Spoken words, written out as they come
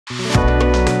Hello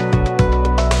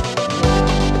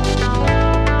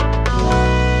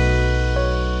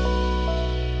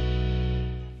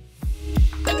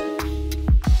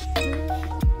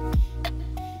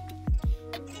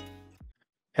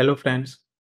friends.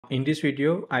 In this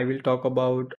video, I will talk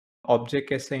about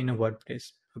object essay in a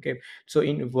WordPress. Okay, so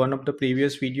in one of the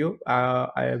previous video,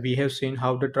 we have seen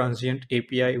how the transient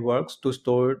API works to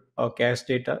store cache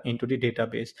data into the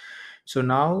database. So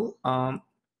now,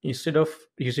 instead of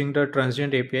using the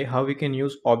transient API, how we can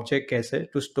use object cache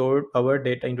to store our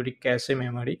data into the cache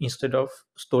memory instead of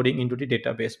storing into the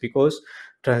database, because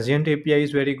transient API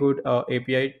is very good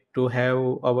API to have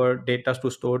our data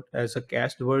to store as a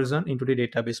cached version into the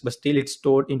database, but still it's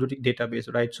stored into the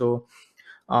database, right? So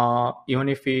even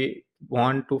if we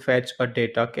want to fetch a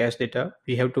data cache data,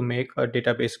 we have to make a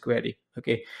database query.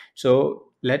 Okay,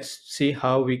 so let's see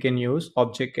how we can use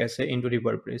object cache into the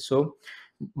WordPress. So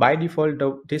by default,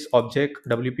 this object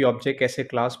WP object cache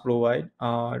class provide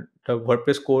the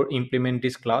WordPress core implement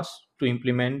this class to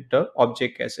implement the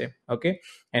object cache. Okay,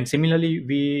 and similarly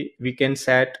we can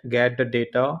set get the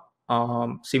data.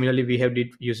 Similarly we have did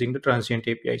using the transient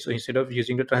API. So instead of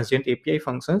using the transient API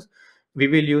functions, we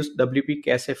will use WP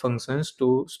cache functions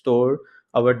to store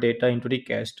our data into the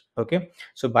cache. Okay,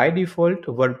 so by default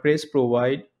WordPress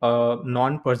provide a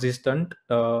non-persistent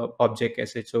object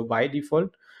cache. So by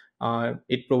default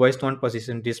it provides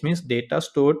non-persistent. This means data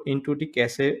stored into the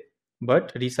cache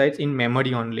but resides in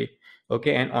memory only.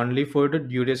 Okay, and only for the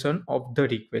duration of the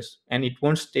request, and it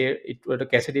won't stay the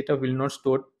cache data will not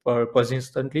store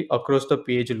persistently across the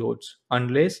page loads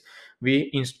unless we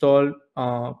install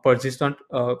persistent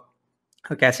a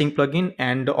caching plugin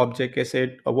and the object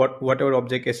cache, whatever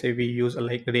object cache we use,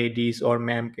 like Redis or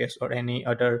Memcache or any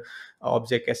other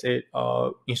object cache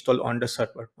installed on the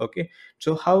server. Okay,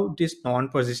 so how this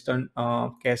non-persistent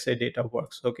cache data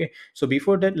works. Okay, so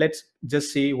before that, let's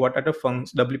just see what other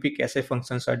functions WP cache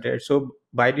functions are there. So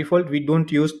by default we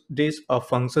don't use these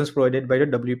functions provided by the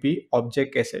WP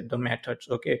object cache, the methods.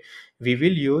 Okay, we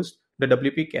will use the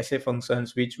WP cache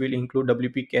functions, which will include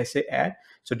WP cache add.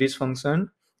 So this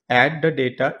function add the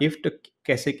data if the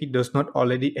cache key does not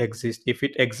already exist. If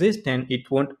it exists, then it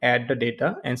won't add the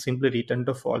data and simply return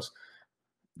the false.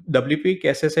 WP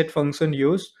cache set function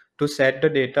used to set the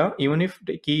data. Even if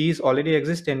the key is already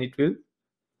exist, then it will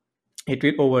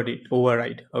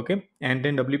override. Okay, and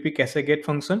then WP cache get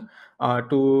function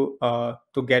to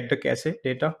get the cache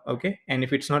data. Okay, and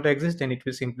if it's not exist, then it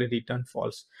will simply return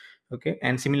false. Okay,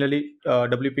 and similarly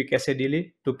WP cache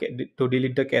delete to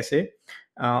delete the cache,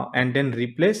 and then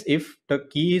replace. If the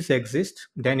key is exist,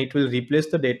 then it will replace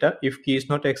the data. If key is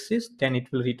not exist, then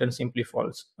it will return simply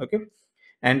false. Okay,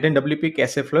 and then WP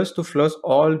cache flush to flush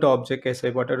all the object cache,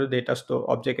 whatever data store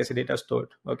object cache data stored.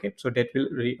 Okay, so that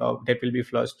will be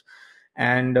flushed.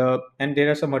 And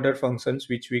there are some other functions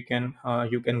which we can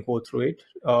you can go through it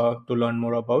to learn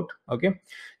more about. Okay,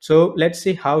 so let's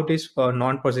see how this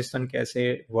non-persistent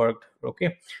cache worked.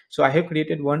 Okay, so I have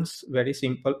created one very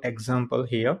simple example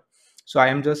here. So I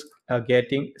am just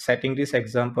setting this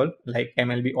example like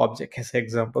MLB object cache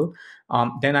example.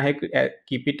 Then I have to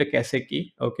keep it a cache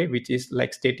key. Okay, which is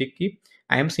like static key.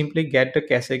 I am simply get the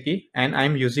cache key, and I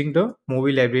am using the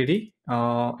movie library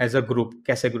as a group,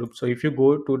 cache group. So if you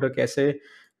go to the cache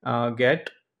get,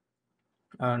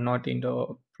 not in the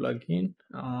plugin,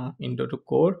 into the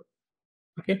core.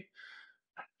 Okay,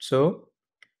 so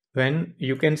when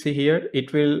you can see here,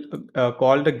 it will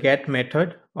call the get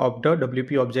method of the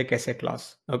WP object cache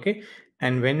class. Okay,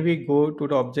 and when we go to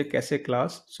the object cache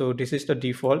class, so this is the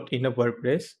default in the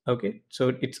WordPress. Okay,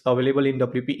 so it's available in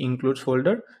WP includes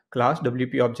folder class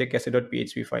WP object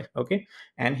cache.php file. Okay,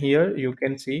 and here you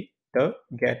can see the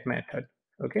get method.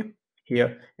 Okay,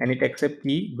 here, and it accept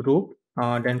key group,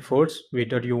 then force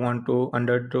whether you want to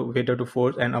whether to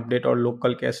force an update or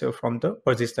local cache from the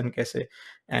persistent cache,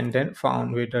 and then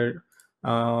found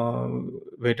uh,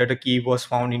 whether the key was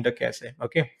found in the cache.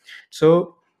 Okay,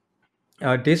 so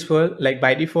this will, like,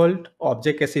 by default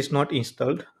object cache is not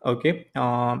installed. Okay,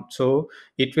 so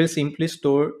it will simply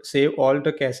save all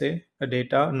the cache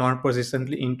data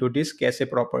non-persistently into this cache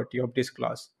property of this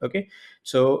class. Okay,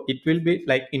 so it will be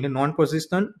like in the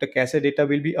non-persistent, the cache data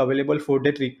will be available for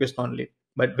that request only.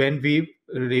 But when we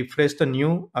refresh the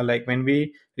new like when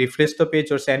we refresh the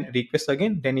page or send request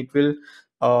again, then it will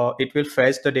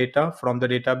fetch the data from the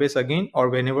database again, or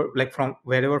whenever, like from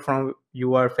wherever from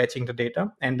you are fetching the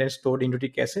data, and then stored into the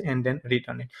cache and then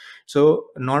return it. So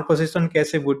non-persistent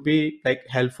cache would be like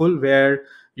helpful where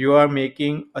you are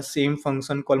making a same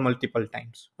function call multiple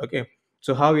times. Okay,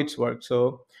 so how it's works.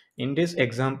 So in this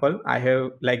example I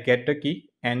have like get the key,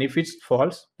 and if it's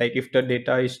false, like if the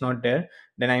data is not there,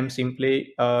 then I'm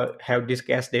simply have this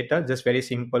cache data, just very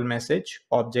simple message,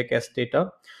 object cache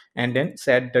data, and then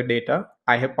set the data.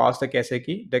 I have passed the cache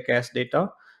key, the cache data,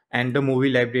 and the movie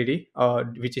library,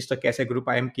 which is the cache group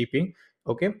I am keeping.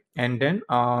 Okay, and then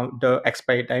the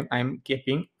expiry time I'm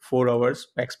keeping 4 hours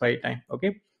expiry time.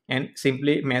 Okay, and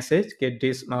simply message get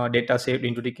this data saved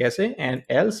into the cache, and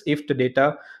else if the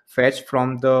data fetch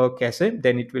from the cache,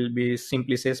 then it will be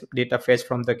simply says data fetch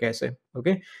from the cache.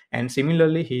 Okay, and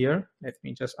similarly here, let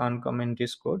me just uncomment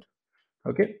this code.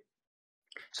 Okay,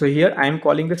 so here I am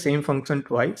calling the same function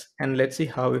twice, and let's see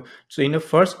how. So in the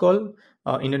first call,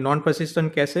 in a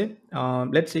non-persistent cache,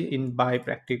 let's see in by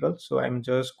practical. So I'm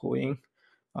just going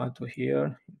to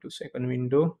here into second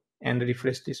window and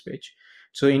refresh this page.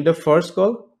 So in the first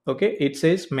call, okay, it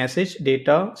says message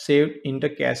data saved in the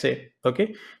cache.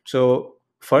 Okay, so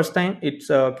first time it's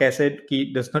cache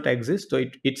key does not exist, so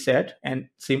it set, and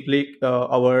simply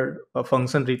our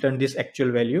function return this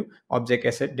actual value object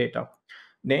cache data.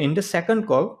 Then in the second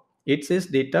call, it says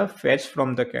data fetch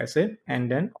from the cache, and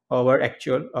then our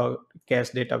actual cache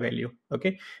data value.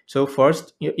 Okay, so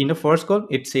first in the first call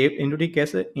it saved into the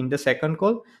cache. In the second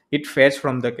call it fetch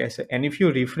from the cache, and if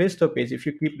you refresh the page, if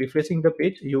you keep refreshing the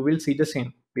page, you will see the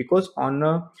same, because on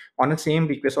a same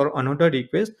request or another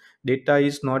request, data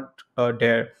is not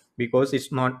there, because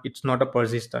it's not a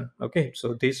persistent. Okay,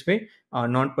 so this way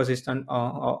non-persistent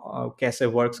cache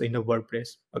works in the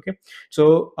WordPress. Okay,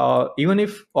 so even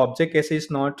if object cache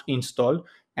is not installed,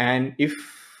 and if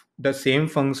the same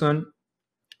function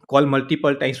call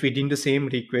multiple times within the same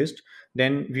request,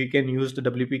 then we can use the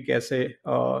wp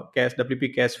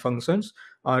cache functions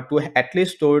to at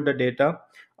least store the data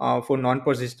for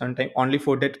non-persistent time only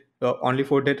for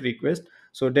that request,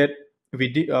 so that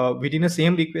within the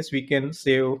same request we can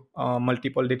save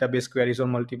multiple database queries or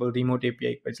multiple remote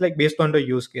API queries, like based on the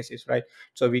use cases, right?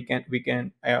 So we can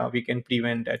prevent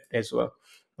that as well.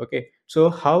 Okay, so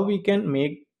how we can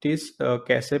make this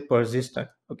cache persistent?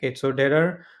 Okay, so there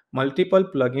are multiple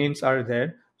plugins are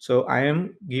there. So I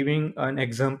am giving an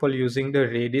example using the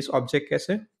Redis object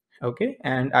cache. Okay,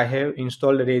 and I have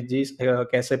installed Redis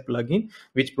cache plugin,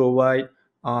 which provide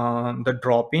the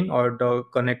drop-in or the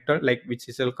connector, like which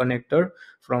is a connector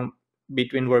from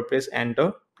between WordPress and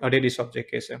the Redis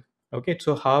object cache. Okay,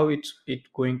 so how it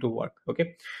going to work?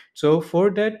 Okay, so for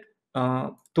that,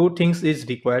 two things is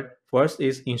required. First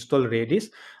is install Redis.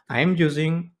 I am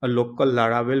using a local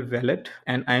Laravel wallet,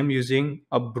 and I am using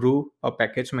a Brew, a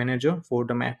package manager for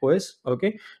the Mac OS.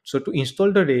 Okay, so to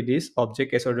install the Redis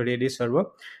object as or the Redis server,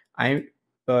 I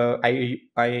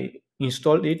I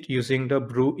installed it using the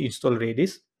Brew install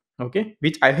Redis. Okay,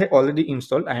 which I have already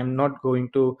installed. I am not going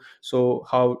to show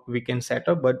how we can set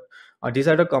up, but these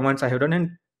are the commands I have done,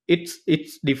 and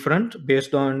it's different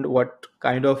based on what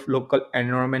kind of local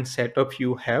environment setup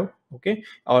you have. Okay,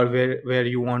 or where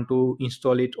you want to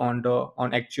install it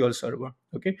on actual server.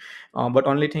 Okay, but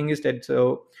only thing is that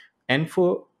so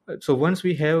once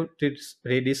we have this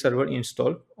Redis server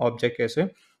installed object cache,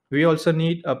 we also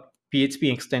need a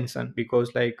PHP extension,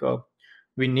 because like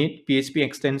we need PHP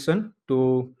extension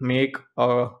to make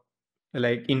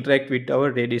like interact with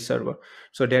our Redis server.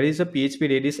 So there is a PHP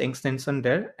Redis extension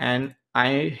there, and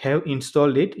I have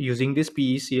installed it using this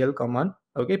PECL command.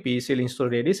 Okay, PECL install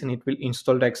Redis, and it will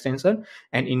install the extension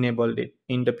and enable it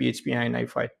in the PHP ini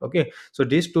file. Okay, so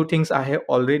these two things I have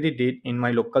already did in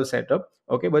my local setup.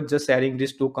 Okay, but just adding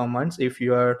these two commands, if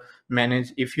you are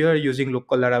using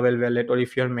local Laravel wallet, or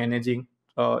if you are managing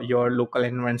your local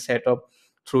environment setup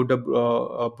through the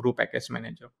Brew package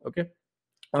manager. Okay,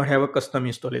 or have a custom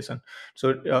installation.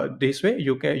 So this way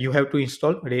you have to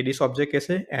install Redis object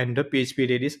cache and the PHP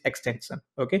Redis extension.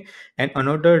 Okay, and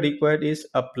another required is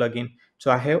a plugin. So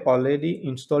I have already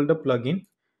installed the plugin.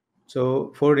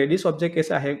 So for Redis object cache,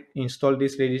 I have installed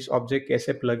this Redis object cache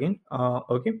plugin.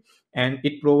 Okay, and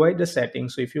it provides the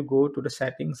settings. So if you go to the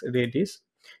settings Redis,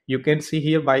 you can see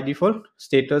here by default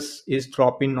status is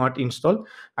drop-in not installed.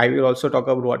 I will also talk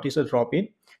about what is a drop-in.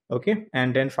 Okay,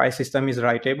 and then file system is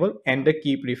writable, and the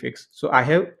key prefix. So I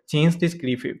have changed this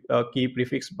key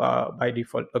prefix by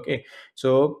default. Okay,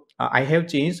 so I have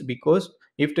changed because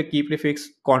if the key prefix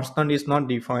constant is not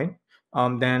defined,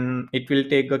 then it will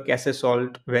take a cache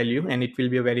salt value, and it will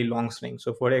be a very long string.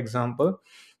 So for example,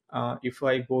 if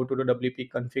I go to the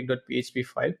wp-config.php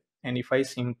file, and if I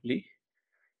simply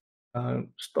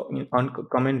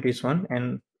comment this one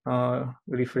and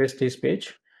refresh this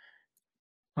page,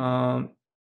 um,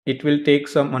 it will take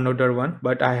some another one,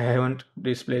 but I haven't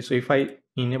displayed. So if I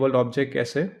enable object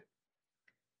cache,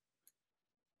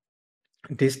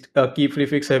 this key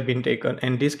prefix have been taken,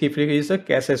 and this key prefix is a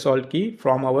cache salt key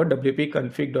from our wp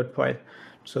config.file.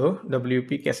 So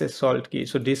wp cache salt key,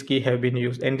 so this key have been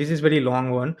used, and this is very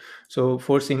long one. So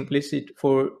for simplicity,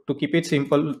 for to keep it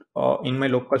simple, in my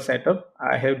local setup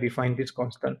I have defined this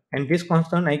constant, and this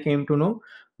constant I came to know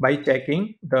by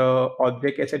checking the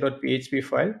object.php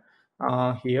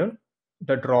file, here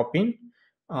the drop in,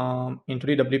 into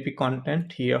the wp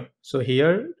content here. So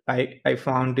here I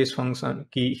found this function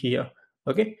key here.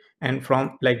 Okay, and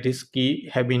from like this key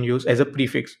have been used as a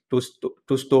prefix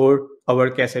to store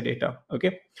our cache data.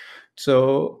 Okay,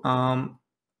 so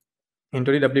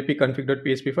into the wp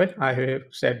config.php file I have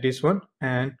set this one,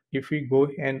 and if we go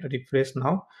and refresh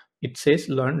now, it says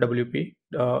learn wp.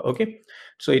 Okay,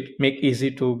 so it make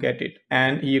easy to get it,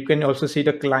 and you can also see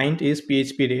the client is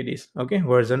php redis. Okay,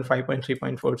 version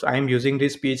 5.3.4. so I am using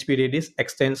this php redis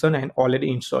extension and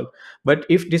already installed. But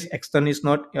if this extension is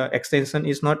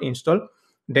not installed,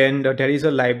 then there is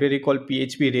a library called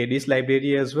php redis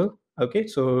library as well. Okay,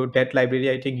 so that library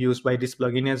I think used by this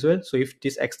plugin as well. So if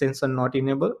this extension not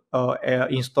enabled,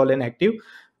 install and active,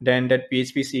 then that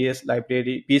php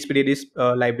library, php redis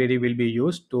library will be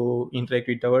used to interact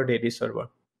with our redis server.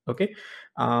 Okay,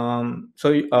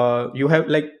 so you have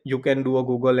like, you can do a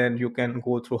google and you can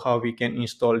go through how we can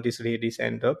install this redis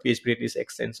and the php redis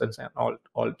extensions and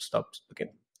all stuff.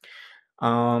 Okay,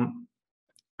 um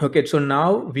okay, so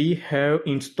now we have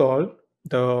installed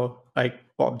the like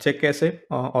object cache,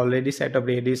 already set up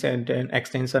Redis and an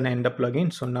extension and the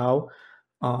plugin. So now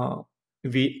uh,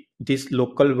 we this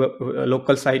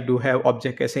local site do have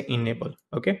object cache enabled.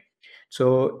 Okay,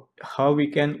 so how we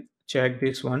can check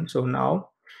this one? So now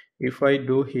if I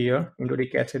do here into the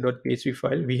cache.php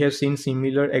file, we have seen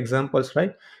similar examples,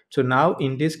 right? So now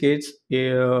in this case,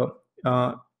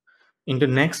 uh, in the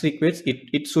next request,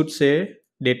 it should say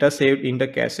data saved in the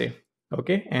cache.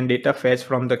 Okay, and data fetched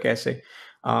from the cache.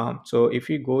 So if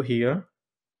you go here,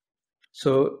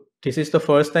 so this is the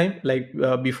first time, like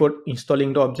before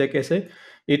installing the object cache,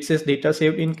 it says data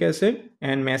saved in cache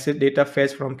and message data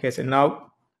fetched from cache.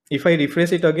 Now if I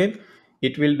refresh it again,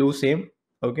 it will do same.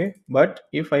 Okay, but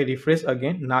if I refresh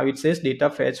again, now it says data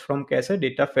fetched from cache,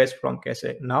 data fetched from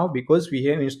cache. Now because we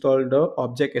have installed the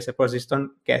object cache,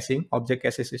 persistent caching object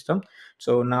cache system,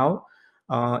 so now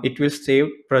it will save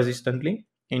persistently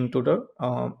into the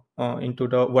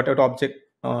whatever object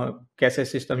cache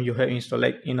system you have installed.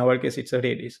 Like in our case it's a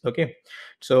redis. Okay,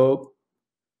 so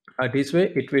this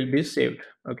way it will be saved.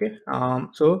 Okay,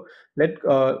 so let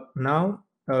now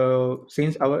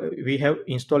since we have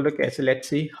installed the cache, let's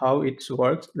see how it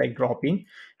works, like dropping.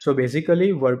 So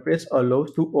basically wordpress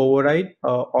allows to override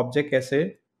object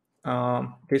cache,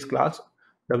 this class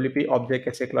wp object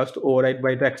cache class, to override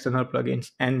by the external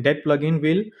plugins, and that plugin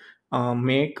will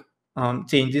make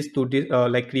changes to this,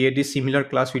 like create this similar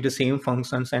class with the same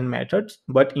functions and methods,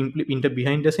 but in the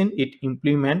behind the scene it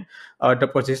implement the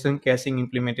persistent caching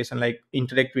implementation, like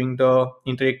interacting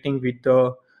with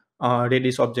the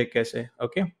redis object cache.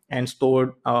 Okay, and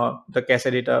stored the cache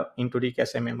data into the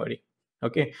cache memory.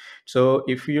 Okay, so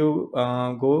if you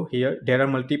go here, there are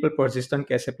multiple persistent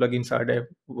cache plugins are there.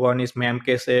 One is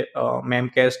memcached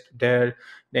there,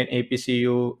 then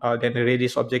apcu, then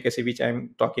redis object cache, which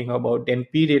I'm talking about, then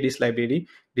predis library.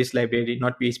 This library,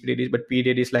 not php redis but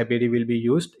predis library, will be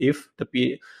used if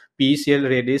the PCL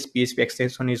Redis PHP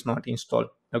extension is not installed.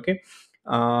 Okay,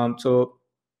 so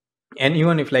and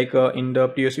even if like in the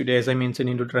previous video, as I mentioned,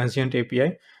 into transient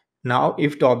API, now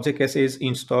if the object cache is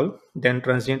installed, then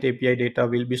transient API data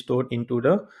will be stored into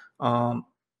the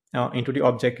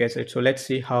object cache. So let's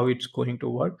see how it's going to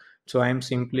work. So I'm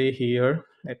simply here.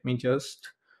 Let me just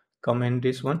comment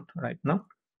this one right now.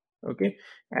 Okay,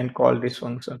 and call this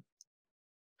function.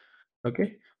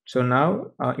 Okay, so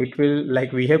now it will,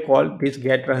 like we have called this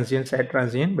get transient set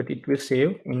transient, but it will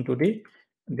save into the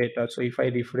data. So if I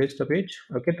refresh the page,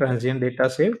 okay, transient data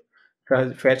save,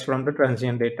 fetch from the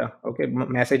transient data. Okay,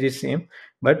 message is same,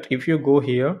 but if you go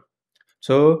here,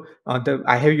 so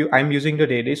I'm using the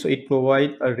Redis, so it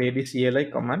provides a Redis CLI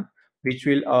command, which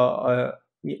will uh,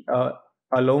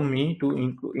 allow me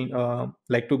to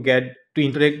like to get to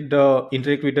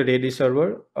interact with the Redis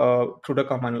server through the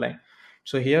command line.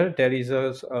 So here there is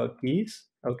a keys.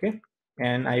 Okay,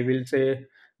 and I will say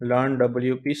learn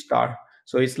wp star.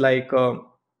 So it's like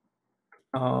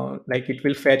it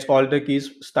will fetch all the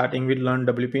keys starting with learn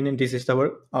wp, and this is our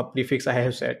prefix I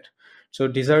have set. So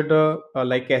these are the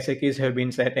like cache keys have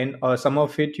been set, and some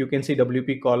of it you can see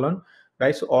wp colon,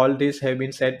 right? So all these have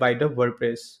been set by the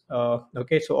wordpress.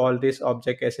 Okay, so all this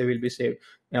object cache will be saved.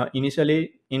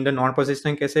 Initially in the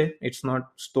non-persistent cache it's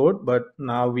not stored, but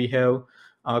now we have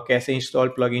cache install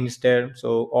plugin is there.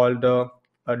 So all the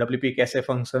WP cache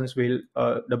functions will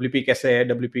WP cache add,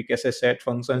 WP cache set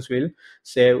functions will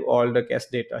save all the cache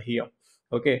data here.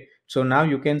 Okay, so now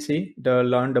you can see the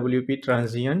learn WP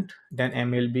transient, then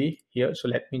MLB here. So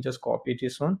let me just copy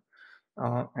this one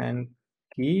and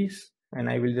keys, and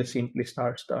I will just simply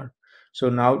start. So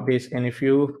now this, and if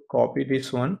you copy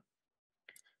this one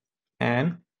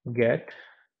and get,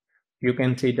 you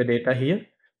can see the data here.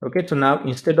 Okay, so now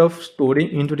instead of storing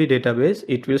into the database,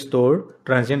 it will store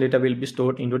transient data will be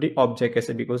stored into the object cache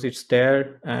because it's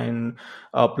there, and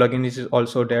plugin is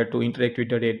also there to interact with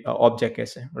the data, object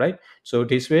cache, right? So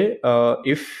this way,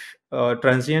 if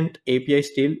transient API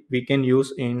still we can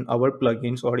use in our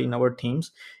plugins or in our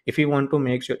themes, if we want to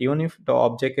make sure even if the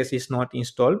object cache is not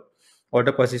installed or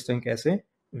the persistent cache,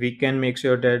 we can make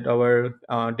sure that our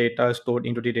data is stored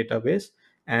into the database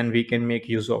and we can make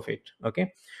use of it.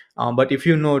 Okay, but if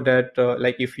you know that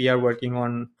like if we are working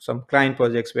on some client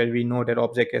projects where we know that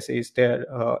object cache is there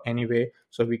anyway,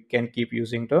 so we can keep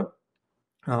using the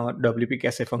WP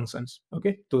cache functions,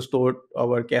 okay, to store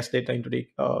our cache data into the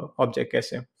object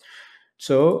cache.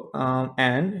 So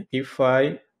and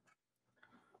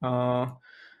uh,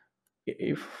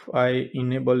 if I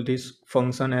enable this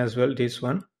function as well, this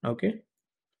one, okay,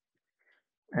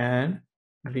 and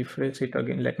refresh it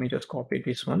again, let me just copy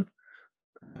this one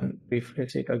and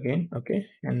refresh it again. Okay,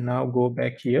 and now go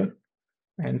back here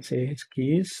and say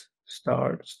keys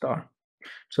start.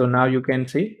 So now you can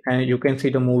see, and you can see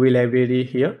the movie library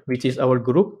here, which is our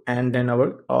group, and then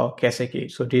our cache key.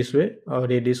 So this way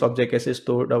this object cache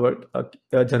stored our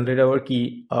generate our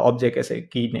key object cache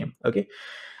key name. Okay,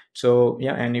 so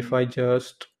yeah, and if I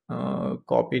just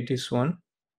copy this one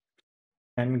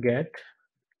and get,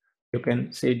 you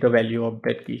can see the value of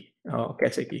that key,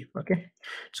 cache key. Okay,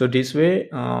 so this way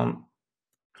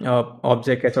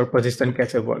object cache or persistent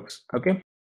cache works. Okay,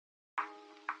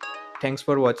 thanks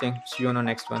for watching. See you on the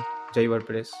next one. Jai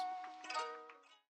WordPress.